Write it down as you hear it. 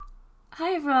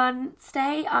Hi everyone,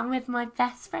 today I'm with my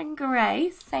best friend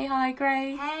Grace. Say hi,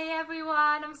 Grace. Hey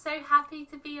everyone, I'm so happy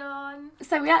to be on.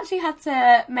 So we actually had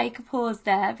to make a pause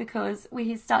there because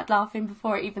we started laughing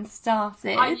before it even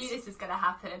started. I knew this was going to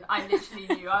happen. I literally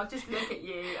knew. I'll just look at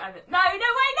you and... No, wait, no,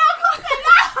 I can't say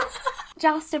that!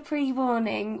 Just a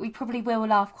pre-warning, we probably will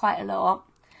laugh quite a lot.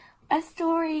 A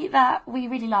story that we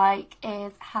really like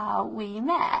is how we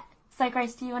met. So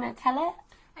Grace, do you want to tell it?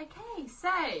 Okay,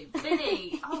 so,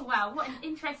 Billy. Oh wow, what an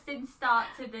interesting start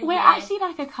to the We're year. actually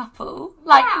like a couple.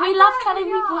 Like, Yeah, we I love know telling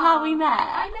we people are. how we met.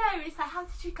 I know, it's like, how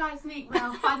did you guys meet?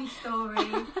 Well, funny story.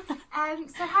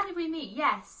 So how did we meet?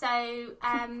 Yes, so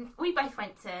we both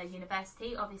went to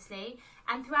university, obviously,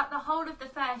 and throughout the whole of the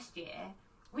first year,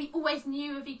 we always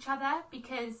knew of each other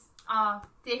because our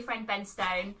dear friend Ben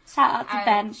Stone, Shout out to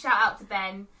Ben. shout out to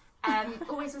Ben,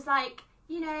 always was like,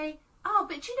 oh,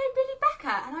 but do you know Billy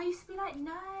Becker? And I used to be like,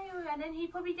 no. And then he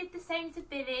probably did the same to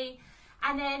Billy.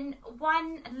 And then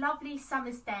one lovely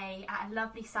summer's day at a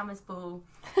lovely summer's ball,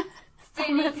 Billy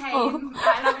Summer's came ball.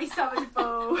 at a lovely summer's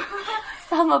ball.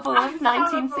 Summer ball of Summer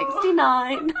ball.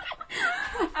 1969.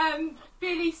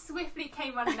 Billy swiftly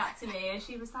came running up to me and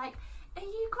she was like, are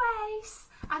you Grace?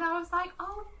 And I was like,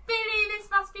 oh, Billy, this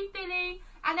must be Billy.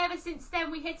 And ever since then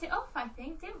we hit it off, I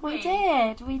think, didn't we?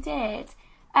 We did.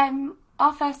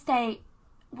 Our first date,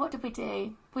 what did we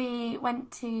do? We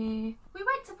went to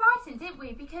Brighton, didn't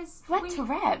we? Because to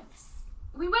Rebs.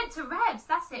 We went to Rebs,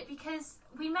 that's it, because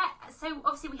we met, so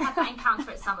obviously we had that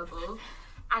encounter at Summerball,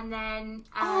 and then...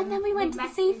 and then we went to the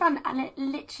seafront and it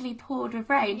literally poured with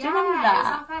rain. Do you remember it was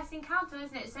that? our first encounter,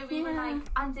 wasn't it? So we were like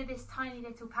under this tiny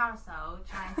little parasol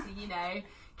trying to,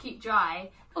 keep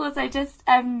dry. Also, just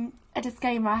a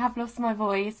disclaimer, I have lost my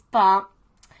voice, but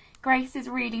Grace is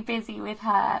really busy with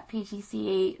her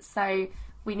PGCE, so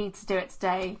we need to do it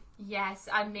today. Yes,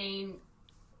 I mean...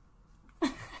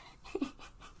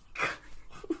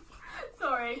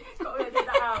 Sorry, got to edit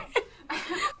that out.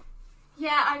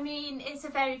 Yeah, I mean, it's a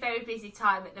very, very busy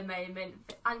time at the moment.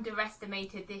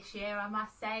 Underestimated this year, I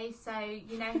must say. So,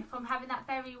 from having that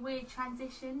very weird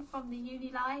transition from the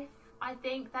uni life, I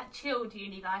think that chilled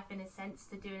uni life in a sense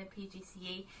to doing a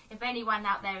PGCE. If anyone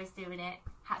out there is doing it,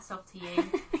 hats off to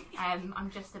you. I'm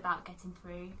just about getting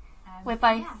through. We're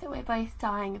both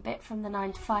dying a bit from the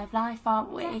 9-to-5 life,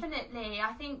 aren't we? Definitely.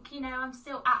 I think, I'm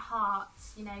still at heart,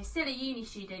 still a uni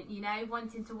student,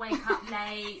 wanting to wake up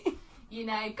late,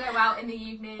 go out in the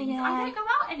evenings. Yeah. I don't go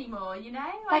out anymore,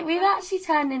 Like, we've actually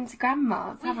turned into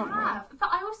grandmas, haven't we? But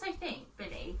I also think,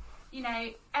 Billy,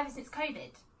 ever since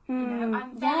COVID,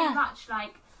 I'm very much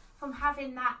like, from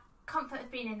having that comfort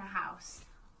of being in the house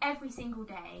every single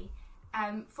day,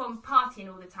 from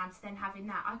partying all the time to then having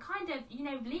that, I kind of,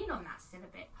 lean on that still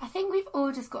a bit. I think we've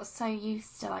all just got so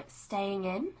used to, like, staying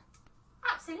in.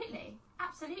 Absolutely.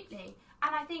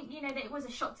 And I think, that it was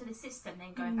a shock to the system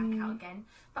then going back out again.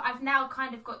 But I've now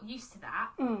kind of got used to that,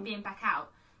 being back out.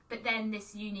 But then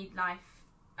this uni life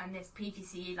and this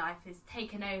PGCE life is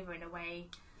taken over in a way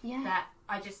that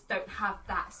I just don't have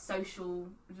that social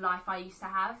life I used to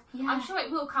have. Yeah. I'm sure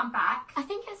it will come back. I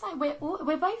think it's like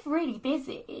we're both really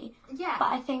busy. Yeah. But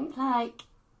I think, like,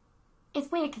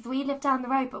 it's weird because we live down the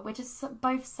road, but we're just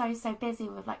both so busy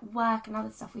with, like, work and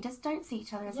other stuff. We just don't see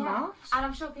each other as much. And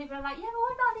I'm sure people are like, yeah, but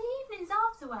what about the evenings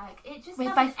after work? It just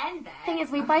doesn't end there. Thing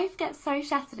is, we both get so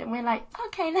shattered and we're like,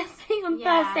 okay, let's meet on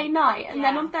Thursday night. And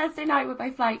then on Thursday night, we're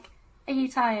both like, are you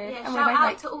tired? Yeah, and shout we're both out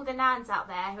like, to all the nans out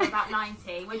there who are about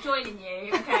 90. We're joining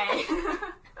you, okay?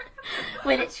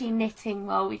 We're literally knitting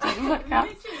while we do the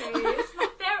podcast. Literally, it's my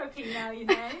therapy now,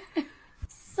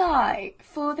 So,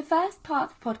 for the first part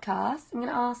of the podcast, I'm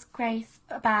going to ask Grace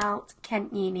about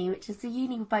Kent Uni, which is the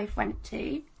uni we both went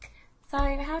to. So,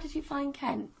 how did you find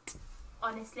Kent?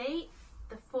 Honestly,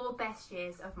 the 4 best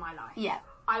years of my life. Yeah.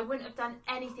 I wouldn't have done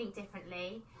anything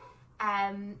differently.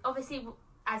 Obviously,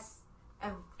 as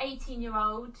an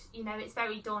 18-year-old, it's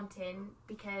very daunting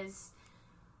because,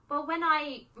 well,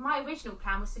 my original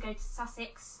plan was to go to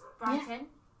Sussex,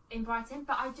 in Brighton,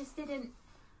 but I just didn't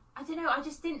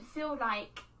feel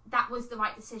like that was the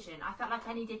right decision. I felt like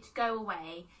I needed to go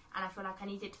away and I feel like I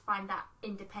needed to find that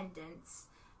independence.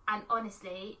 And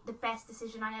honestly, the best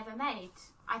decision I ever made.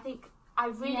 I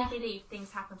really believe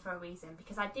things happen for a reason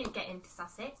because I didn't get into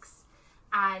Sussex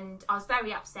and I was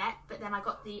very upset, but then I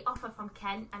got the offer from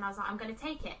Kent and I was like, I'm going to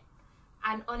take it.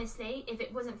 And honestly, if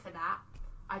it wasn't for that,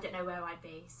 I don't know where I'd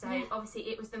be. So obviously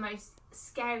it was the most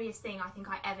scariest thing I think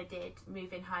I ever did,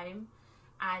 moving home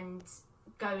and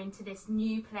going to this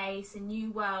new place, a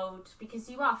new world, because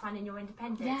you are finding your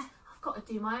independence. I've got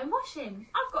to do my own washing.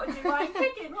 I've got to do my own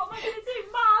cooking. What am I going to do,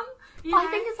 Mum? You But I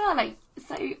know? think as well, like,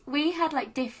 so we had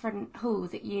like different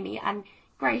halls at uni, and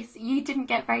Grace, you didn't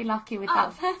get very lucky with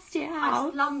that first year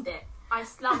house. I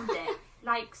slummed it.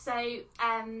 Like, so,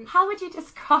 How would you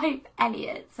describe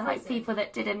Elliot? So like Prison. people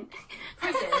that didn't.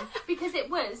 prison, because it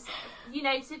was, you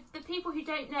know, to the people who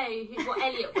don't know what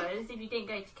Elliot was, if you didn't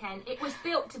go to Kent, it was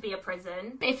built to be a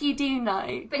prison. If you do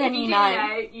know, But then if you do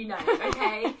know, you know,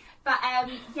 okay? But,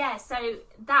 yeah, so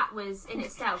that was in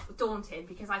itself daunting,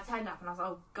 because I turned up and I was like,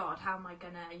 oh, God, how am I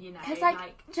gonna, you know, Because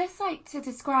just like to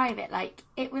describe it, like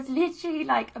it was literally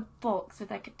like a box with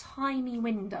like a tiny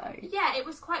window. Yeah, it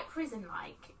was quite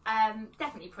prison-like.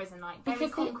 Definitely prison-like. Very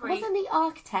Because concrete. wasn't the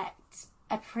architect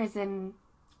a prison?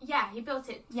 Yeah, he built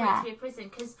it for Yeah. it to be a prison,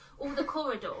 because all the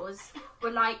corridors were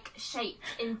like shaped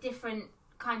in different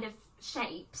kind of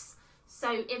shapes. So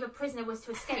if a prisoner was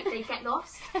to escape, they'd get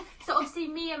lost. So obviously,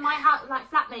 me and my like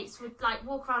flatmates would like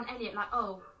walk around Elliot like,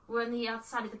 oh, we're on the other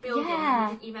side of the building. Yeah.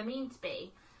 And we didn't even mean to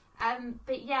be.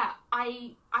 But yeah,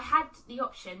 I had the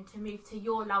option to move to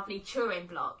your lovely Turin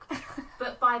block,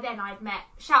 but by then I'd met.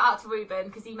 Shout out to Ruben,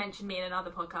 because he mentioned me in another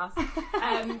podcast.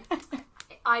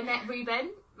 I met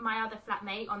Ruben, my other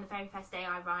flatmate, on the very first day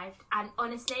I arrived, and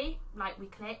honestly, like, we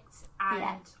clicked, and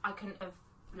Yeah. I couldn't have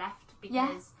left Yeah.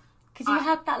 because Because you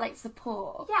had that like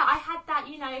support. yeah, I had that,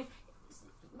 you know,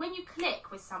 when you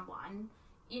click with someone,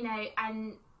 you know,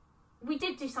 and we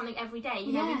did do something every day.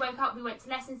 You know, we Yeah. woke up, we went to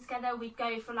lessons together, we'd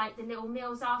go for like the little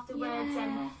meals afterwards, Yeah.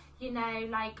 and you know,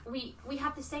 like we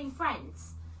had the same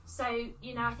friends. So,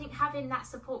 you know, I think having that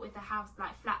support with the house,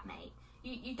 like flatmate,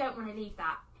 you don't want to leave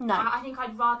that. No. I think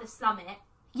I'd rather slum it.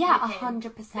 Yeah, with him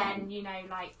 100%. Than, you know,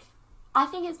 like, I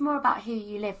think it's more about who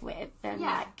you live with than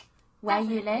Yeah, like where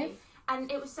you definitely. live.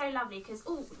 And it was so lovely because,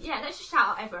 oh, yeah, let's just shout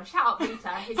out everyone. Shout out Rita,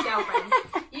 his girlfriend.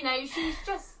 You know,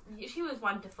 she was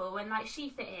wonderful, and, like, she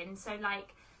fit in. So,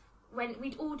 like, when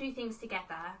we'd all do things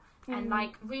together, and,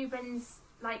 like, Ruben's,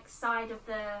 like, side of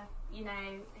the, you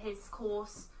know, his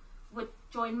course would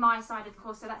join my side of the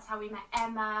course. So that's how we met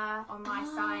Emma on my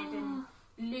side, and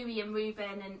Louis and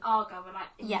Ruben and Arga were, like,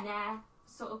 in their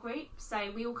sort of group. So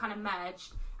we all kind of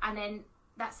merged, and then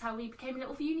that's how we became a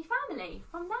little uni family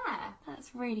from there.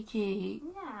 That's really cute.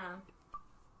 Yeah.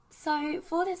 So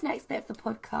for this next bit of the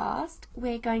podcast,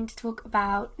 we're going to talk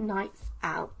about nights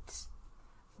out.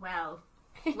 Well,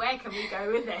 where can we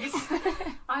go with this?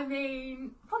 I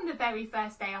mean, from the very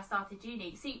first day I started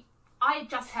uni, see, I had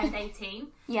just turned 18.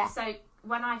 Yeah. So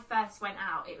when I first went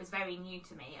out, it was very new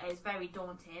to me. It was very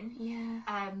daunting.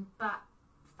 Yeah. But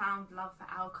found love for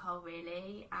alcohol,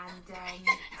 really, and it's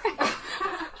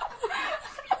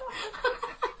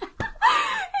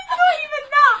not even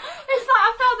that. It's like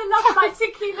I found the love of like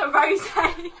tequila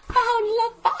rosé. Found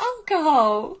love for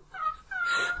alcohol.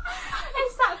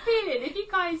 It's that feeling, if you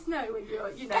guys know when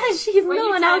you're, you know, She's when you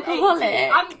not an turn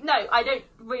alcoholic. 18, no, I don't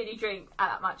really drink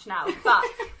that much now. But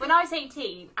when I was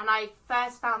 18 and I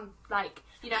first found, like,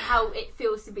 you know, how it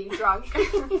feels to be drunk,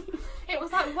 it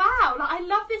was like, wow, like, I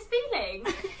love this feeling.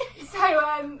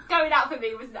 So going out for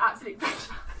me was an absolute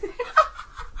pleasure.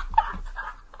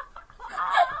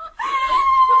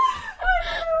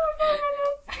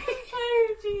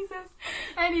 Oh, Jesus.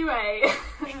 Anyway,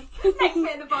 next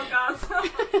bit of the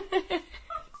podcast.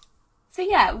 So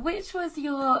yeah, which was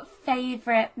your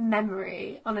favourite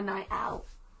memory on a night out?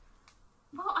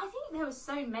 Well, I think there were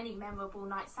so many memorable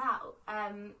nights out.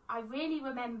 I really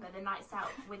remember the nights out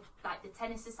with like the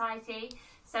tennis society.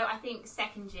 So I think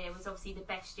second year was obviously the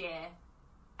best year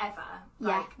ever.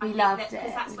 Yeah, Like, we I think loved it.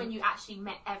 because that's when you actually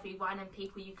met everyone and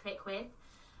people you click with.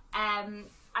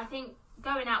 I think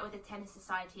going out with the tennis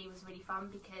society was really fun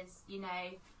because, you know,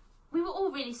 we were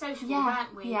all really sociable, Yeah,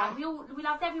 weren't we? yeah. Like, we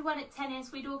loved everyone at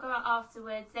tennis. We'd all go out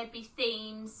afterwards. There'd be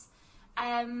themes.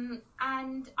 And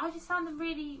I just found them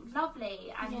really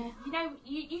lovely. And, Yeah. you know,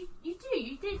 you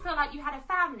did feel like you had a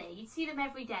family. You'd see them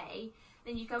every day.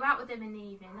 Then you go out with them in the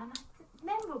evening. And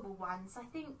memorable ones, I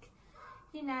think,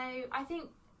 you know, I think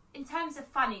in terms of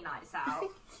funny nights out,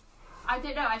 I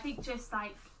don't know, I think just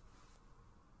like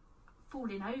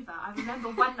falling over. I remember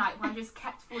one night where I just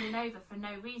kept falling over for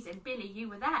no reason. Billy, you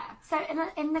were there. So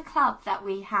in the club that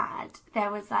we had,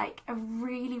 there was like a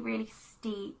really, really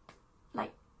steep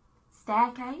like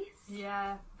staircase.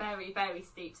 Yeah, very, very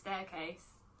steep staircase.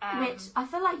 Which I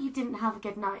feel like you didn't have a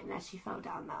good night unless you fell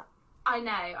down that. I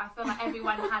know. I feel like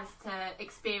everyone has to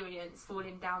experience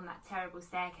falling down that terrible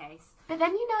staircase. But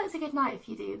then you know it's a good night if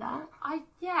you do that.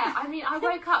 I mean, I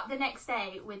woke up the next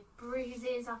day with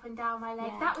bruises up and down my leg.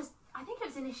 Yeah. That was, I think it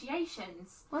was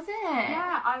initiations. Was it?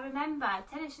 Yeah, I remember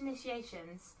tennis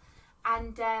initiations.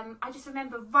 And I just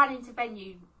remember running to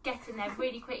venue, getting there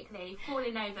really quickly,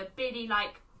 falling over, Billy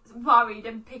like worried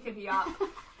and picking me up.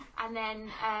 and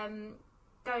then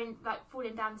going like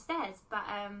falling down the stairs. But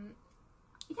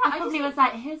yeah, I probably was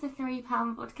like, here's a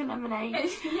 £3 vodka lemonade.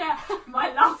 Yeah,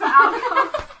 my love for alcohol.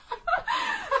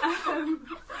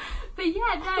 But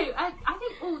yeah, no, I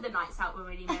think all the nights out were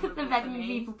really memorable. The for venue me.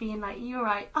 people being like, you're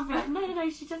right. I'll be like, no,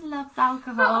 she just loves But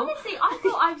alcohol. honestly, I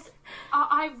thought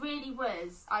I really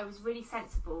was. I was really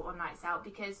sensible on nights out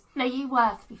because, No, you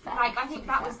were, to be fair. like, I think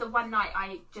that was the one night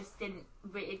I just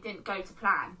it didn't go to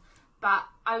plan. But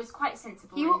I was quite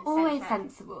sensible. You were in the always sense that-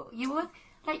 sensible. You were,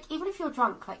 like, even if you're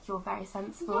drunk, like, you're very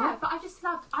sensible. Yeah, but I just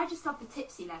loved the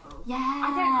tipsy level. Yeah. I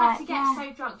don't have to get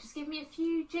so drunk. Just give me a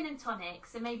few gin and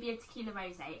tonics and maybe a tequila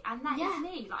rosé, and that is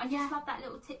me. Like, I just love that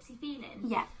little tipsy feeling.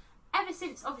 Yeah. Ever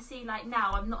since, obviously, like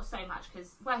now, I'm not so much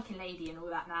because working lady and all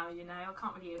that now. You know, I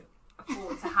can't really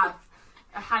afford to have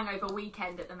a hangover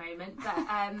weekend at the moment. But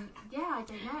yeah, I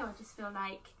don't know. I just feel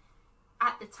like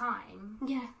at the time,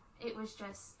 Yeah. it was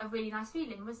just a really nice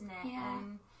feeling, wasn't it? Yeah.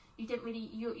 And you didn't really,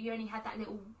 you only had that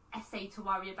little essay to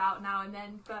worry about now and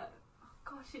then, but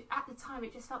oh gosh, at the time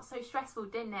it just felt so stressful,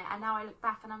 didn't it? And now I look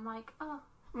back and I'm like, oh,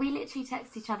 We literally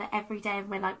text each other every day and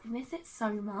we're like, we miss it so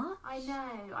much. I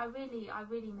know, I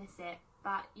really miss it.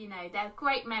 But, you know, they're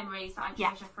great memories that I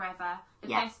treasure forever. The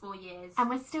best 4 years. And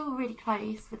we're still really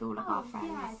close with all of our friends.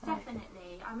 Yeah, so.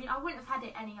 definitely. I mean, I wouldn't have had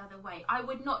it any other way. I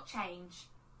would not change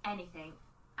anything.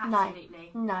 Absolutely.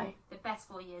 No. The best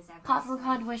 4 years ever. Apart from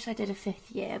kind of wish I did a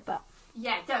 5th year, but...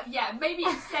 Yeah, maybe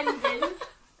extending.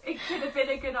 It could have been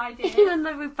a good idea. Even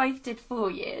though we both did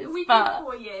 4 years. We but... did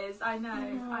 4 years, I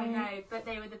know. But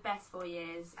they were the best 4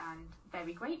 years and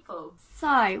very grateful.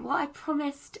 So, what I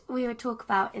promised we would talk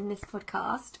about in this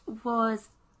podcast was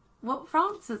what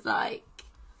France was like.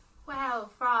 Well,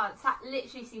 France, that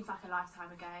literally seems like a lifetime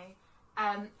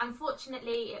ago.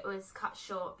 Unfortunately, it was cut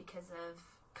short because of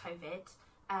COVID.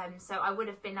 So I would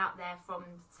have been out there from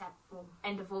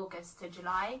end of August to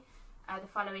July the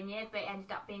following year, but it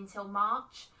ended up being till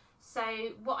March. So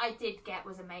what I did get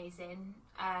was amazing.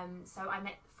 So I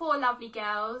met 4 lovely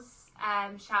girls.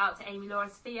 Shout out to Amy, Laura,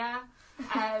 Sophia.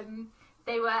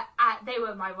 They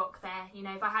were my rock there. You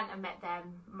know, if I hadn't have met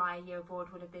them, my year abroad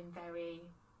would have been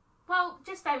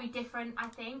just very different, I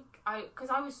think. Because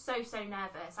I was so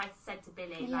nervous. I said to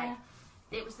Billy, like,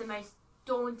 it was the most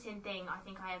daunting thing I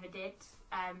think I ever did.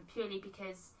 Purely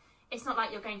because it's not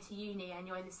like you're going to uni and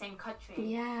you're in the same country.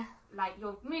 Yeah. Like,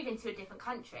 you're moving to a different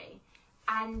country.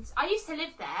 And I used to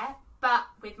live there, but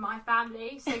with my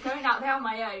family. So going out there on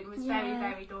my own was very,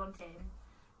 very daunting.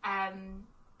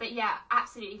 But yeah,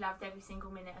 absolutely loved every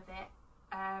single minute of it.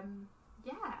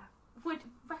 Would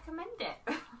recommend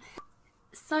it.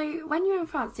 So, when you were in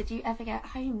France, did you ever get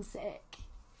homesick?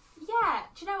 Yeah,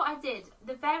 do you know what I did?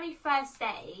 The very first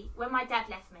day, when my dad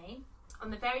left me,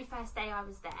 on the very first day I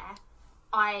was there,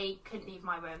 I couldn't leave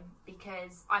my room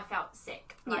because I felt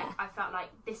sick. Like, I felt like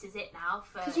this is it now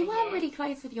for Because you weren't really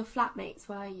close with your flatmates,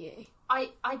 were you? I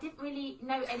didn't really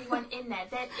know anyone in there.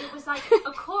 It was like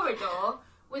a corridor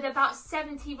with about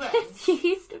 70 rooms. You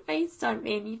used to FaceTime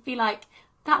me and you'd be like,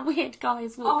 that weird guy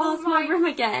has walked past my room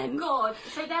again. God.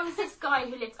 So there was this guy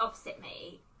who lived opposite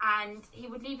me, and he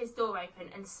would leave his door open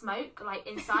and smoke, like,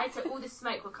 inside, so all the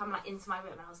smoke would come, like, into my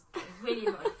room, and I was getting really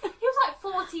annoyed. He was, like,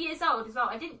 40 years old as well.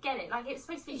 I didn't get it. Like, it was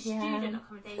supposed to be student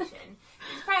accommodation.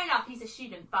 Fair enough, he's a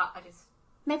student, but I just...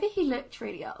 Maybe he looked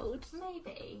really old.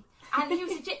 Maybe. And he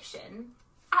was Egyptian.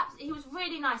 He was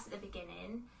really nice at the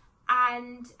beginning.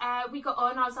 And we got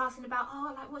on. I was asking about,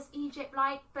 what's Egypt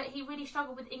like? But he really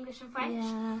struggled with English and French.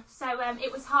 Yeah. So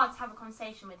it was hard to have a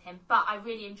conversation with him. But I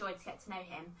really enjoyed to get to know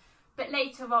him. But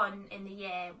later on in the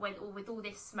year, with all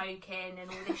this smoking and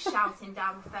all this shouting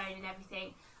down the phone and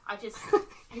everything,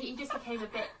 he just became a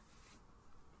bit,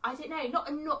 I don't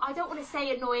know, I don't want to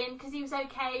say annoying because he was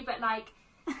okay, but like,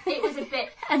 it was a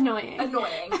bit annoying.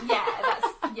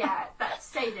 Yeah, that's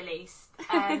say the least.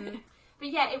 But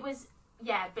yeah, it was.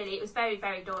 Yeah, Billy, it was very,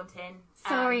 very daunting.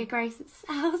 Sorry, Grace, it's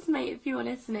housemate if you're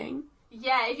listening.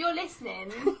 Yeah, if you're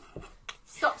listening,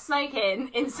 stop smoking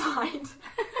inside.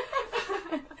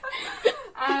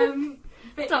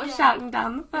 Stop shouting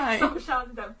down the phone. Stop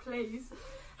shouting down, please.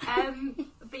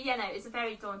 But yeah, no, it was a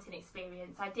very daunting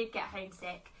experience. I did get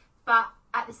homesick, but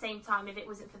at the same time, if it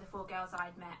wasn't for the 4 girls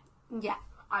I'd met,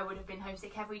 I would have been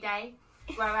homesick every day.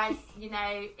 Whereas, you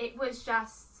know, it was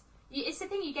just... It's the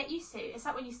thing you get used to. It's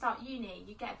like when you start uni,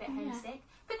 you get a bit homesick.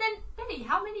 But then, Billy,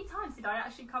 how many times did I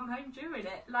actually come home during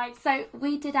it? Like, so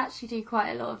we did actually do quite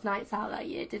a lot of nights out that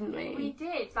year, didn't we? We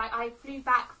did. Like, I flew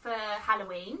back for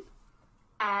Halloween,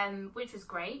 which was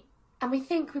great. And we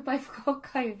think we both got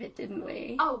COVID, didn't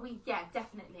we? Oh, yeah,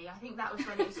 definitely. I think that was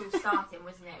when it was all starting,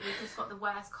 wasn't it? We just got the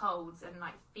worst colds and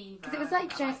like fever. Because it was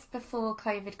like just before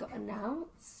COVID got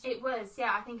announced. It was,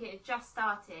 yeah. I think it had just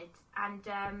started, and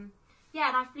yeah,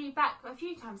 and I flew back a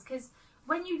few times because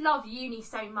when you love uni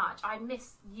so much, I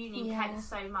miss uni in Kent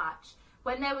so much.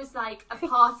 When there was like a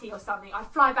party or something, I'd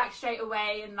fly back straight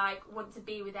away and like want to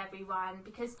be with everyone,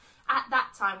 because at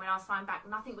that time when I was flying back,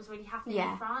 nothing was really happening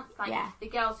in France. Like the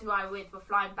girls who I was with were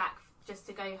flying back just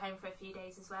to go home for a few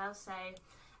days as well. So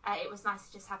it was nice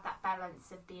to just have that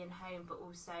balance of being home but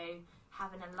also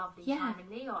having a lovely time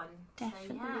in Lyon.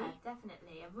 Definitely. So yeah,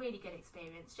 definitely a really good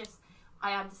experience. Just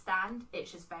I understand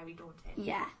it's just very daunting.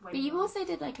 Yeah, but you also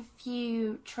did like a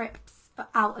few trips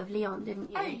out of Lyon, didn't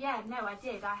you? Oh yeah, no, I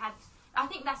did. I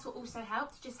think that's what also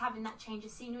helped, just having that change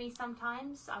of scenery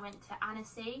sometimes. I went to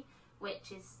Annecy,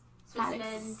 which is Switzerland.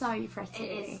 That is so pretty.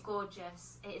 It is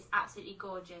gorgeous. It is absolutely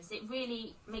gorgeous. It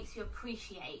really makes you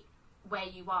appreciate where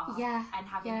you are and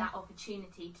having that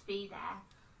opportunity to be there.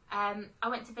 I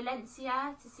went to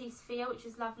Valencia to see Sofia, which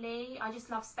was lovely. I just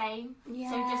love Spain. Yeah.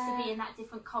 So just to be in that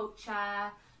different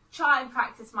culture, try and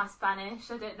practice my Spanish.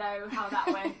 I don't know how that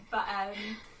went, but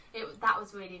that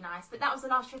was really nice. But that was the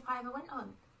last trip I ever went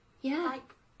on. Yeah.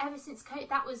 Like, ever since COVID,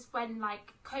 that was when,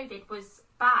 like, COVID was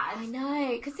bad. I know.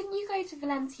 Because didn't you go to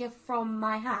Valencia from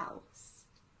my house?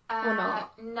 Or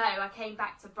not? No, I came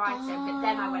back to Brighton, but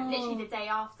then I went literally the day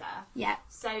after. Yeah.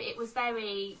 So it was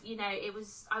very, it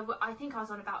was, I think I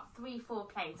was on about 3-4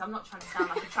 planes. I'm not trying to sound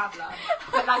like a traveller,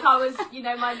 but like I was,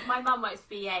 my mum works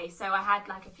for BA, so I had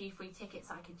like a few free tickets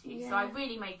I could use. So I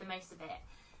really made the most of it.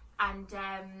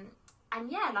 And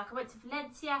yeah, like I went to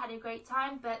Valencia, had a great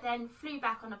time, but then flew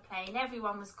back on a plane.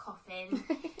 Everyone was coughing.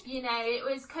 It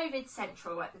was COVID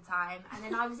central at the time. And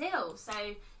then I was ill. So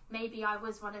maybe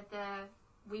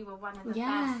we were one of the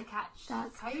first to catch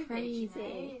COVID. Crazy.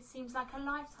 It seems like a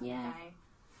lifetime ago.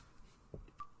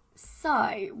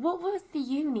 So, what was the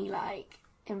uni like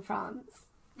in France?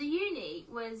 The uni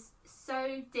was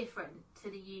so different to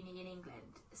the uni in England.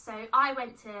 So I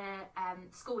went to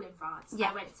school in France.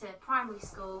 I went to primary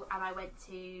school and I went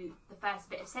to the first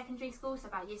bit of secondary school, so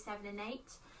about year 7 and 8.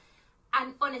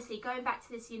 And honestly, going back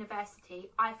to this university,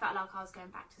 I felt like I was going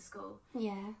back to school.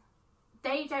 Yeah.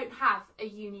 They don't have a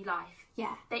uni life.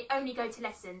 Yeah. They only go to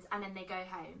lessons and then they go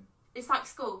home. It's like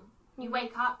school. You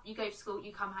wake up, you go to school,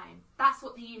 you come home. That's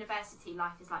what the university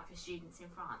life is like for students in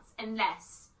France,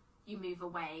 unless you move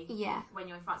away when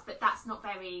you're in France. But that's not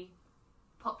very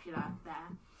popular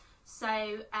there. So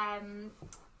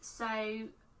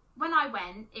when I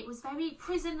went, it was very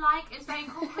prison-like. It was very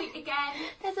concrete again.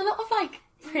 There's a lot of like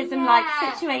prison-like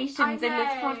situations in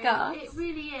this podcast. It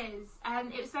really is.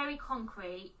 It was very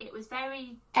concrete. It was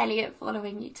very Elliot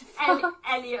following you to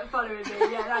Elliot following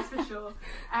me. Yeah, that's for sure.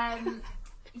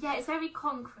 Yeah, it's very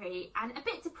concrete and a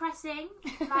bit depressing.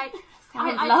 Like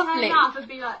I turn up and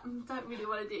be like, don't really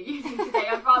want to do uni today.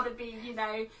 I'd rather be,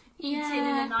 eating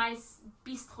in a nice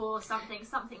bistro or something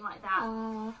like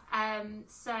that.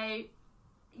 So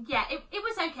yeah, it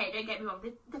was okay. Don't get me wrong.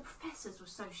 The professors were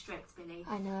so strict, Billy.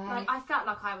 I know. Like I felt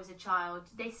like I was a child.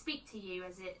 They speak to you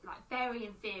as it like very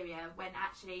inferior when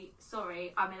actually,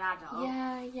 sorry, I'm an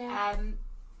adult. Yeah.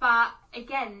 But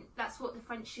again, that's what the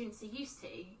French students are used to.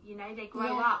 They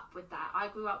grow up with that. I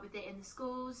grew up with it in the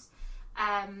schools.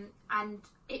 And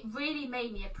it really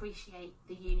made me appreciate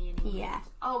the uni in England. Yeah.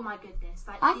 Oh my goodness.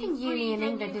 Like I think uni in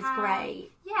England is great.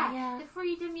 Yeah. The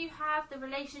freedom you have, the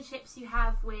relationships you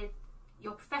have with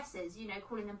your professors,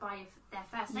 calling them by their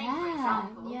first name, for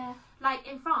example. Yeah. Like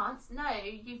in France, no,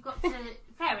 you've got to,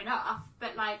 fair enough,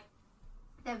 but like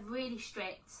they're really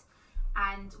strict.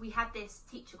 And we had this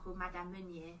teacher called Madame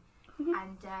Meunier,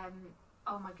 and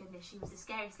oh my goodness, she was the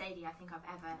scariest lady I think I've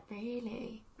ever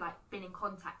been in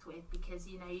contact with, because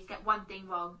you get one thing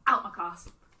wrong, out my class.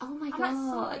 Oh my god! I'm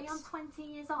like, sorry, I'm 20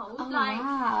 years old. Oh,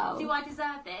 wow. Do I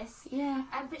deserve this? Yeah.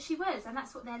 But she was, and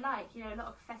that's what they're like. A lot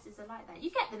of professors are like that.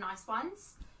 You get the nice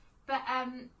ones, but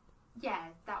yeah,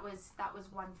 that was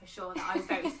one for sure that I was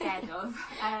very scared of.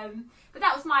 But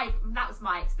that was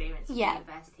my experience at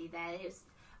university there. It was.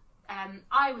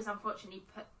 I was unfortunately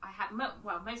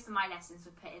most of my lessons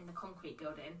were put in the concrete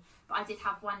building, but I did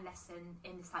have one lesson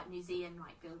in this like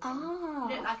museum-like building. Oh.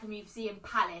 It looked like a museum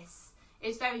palace. It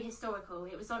was very historical.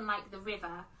 It was on like the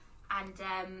river, and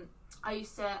I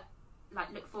used to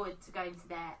like look forward to going to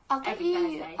there every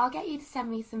Thursday. I'll get you to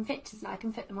send me some pictures and I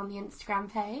can put them on the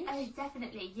Instagram page. Oh,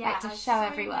 definitely, yeah. Like to show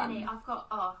everyone. Many. I've got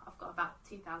about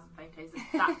 2,000 photos of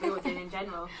that building in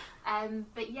general.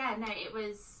 But yeah, no, it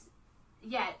was.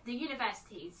 Yeah, the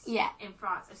universities in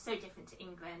France are so different to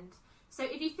England. So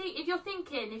if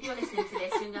you're listening to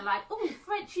this and you're like, oh,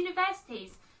 French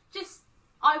universities,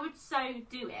 I would so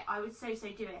do it. I would so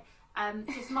do it.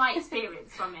 Just my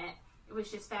experience from it. It was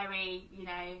just very,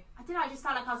 I don't know, I just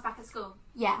felt like I was back at school.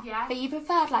 Yeah. Yeah. But you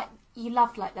preferred, you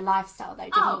loved, the lifestyle, though,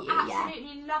 didn't you?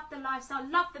 Absolutely. Yeah. Loved the lifestyle.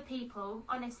 Loved the people,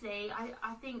 honestly.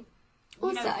 I think,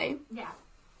 also, yeah.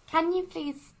 Can you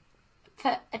please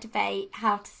put a debate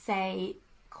how to say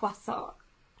croissant?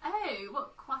 Oh,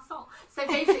 what croissant? So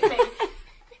basically,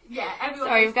 yeah, everyone.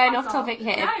 Sorry, I'm going croissant. off topic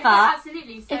here, No, but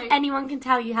absolutely. So, if anyone can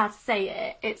tell you how to say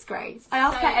it, it's Grace. I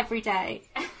ask her every day,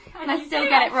 and I you still do,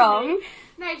 get it actually. wrong.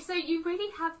 No, so you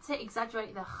really have to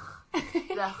exaggerate the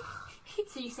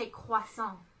so you say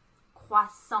croissant.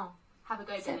 Have a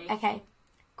go, Billy. Okay,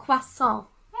 croissant.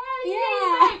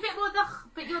 Yeah. A bit more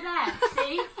but you're there.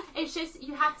 See, it's just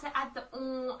you have to add the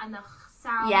and the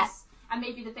sounds, and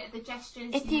maybe the bit of the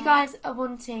gestures. If you guys are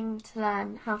wanting to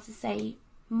learn how to say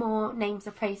more names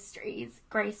of pastries,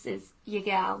 Grace is your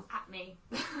girl. At me.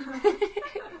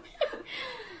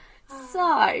 So,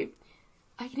 I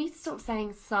need to stop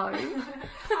saying so.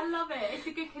 I love it. It's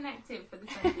a good connective for the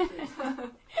sentences.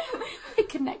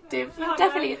 Connective. You're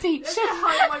definitely a teacher.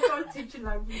 Oh my god, teaching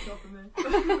language off of me.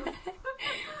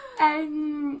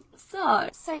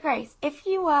 So Grace, if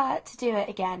you were to do it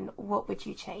again, what would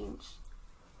you change?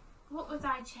 What would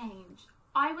I change?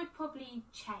 I would probably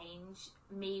change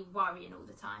me worrying all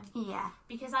the time. Yeah.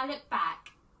 Because I look back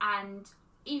and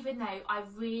even though I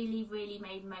really, really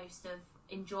made most of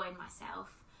enjoying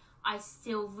myself, I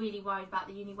still really worried about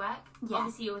the uni work. Yeah.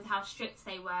 Obviously with how strict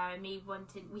they were and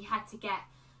we had to get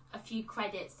a few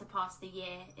credits to pass the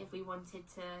year if we wanted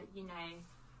to,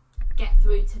 get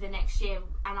through to the next year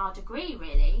and our degree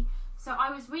really. So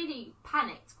I was really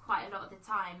panicked quite a lot of the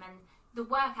time, and the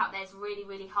work out there is really,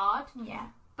 really hard. Yeah.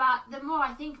 But the more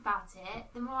I think about it,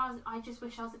 the more I just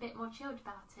wish I was a bit more chilled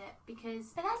about it,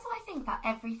 because... But that's what I think about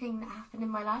everything that happened in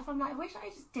my life. I'm like, I wish I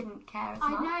just didn't care as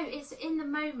much. I know, it's in the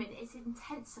moment, it's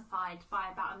intensified by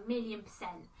about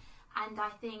 1,000,000%. And I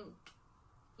think,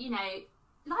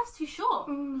 life's too short.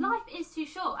 Life is too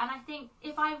short. And I think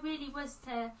if I really was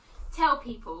to tell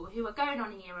people who are going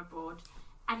on a year abroad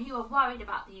and who are worried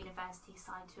about the university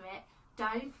side to it,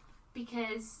 don't.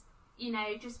 Because,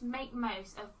 just make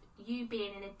most of you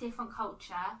being in a different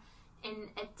culture, in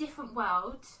a different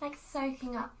world. Like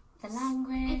soaking up the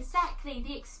language. Exactly,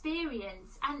 the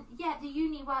experience. And yeah, the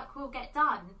uni work will get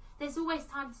done. There's always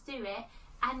time to do it.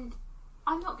 And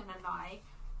I'm not going to lie,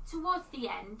 towards the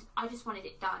end, I just wanted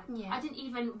it done. Yeah. I didn't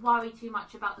even worry too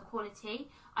much about the quality.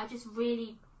 I just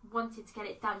really wanted to get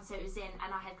it done so it was in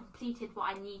and I had completed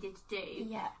what I needed to do.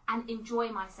 Yeah. And enjoy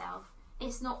myself.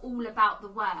 It's not all about the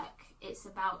work. It's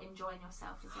about enjoying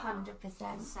yourself as well.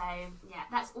 100%. So, yeah,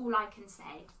 that's all I can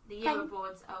say. The year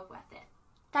awards are worth it.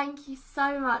 Thank you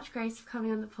so much, Grace, for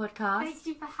coming on the podcast. Thank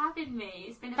you for having me.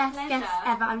 It's been a Best pleasure. guest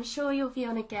ever. I'm sure you'll be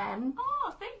on again.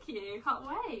 Oh, thank you. Can't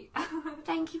wait.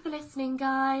 Thank you for listening,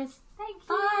 guys. Thank you.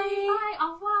 Bye. Bye.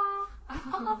 Au revoir.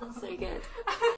 Oh, that's so good.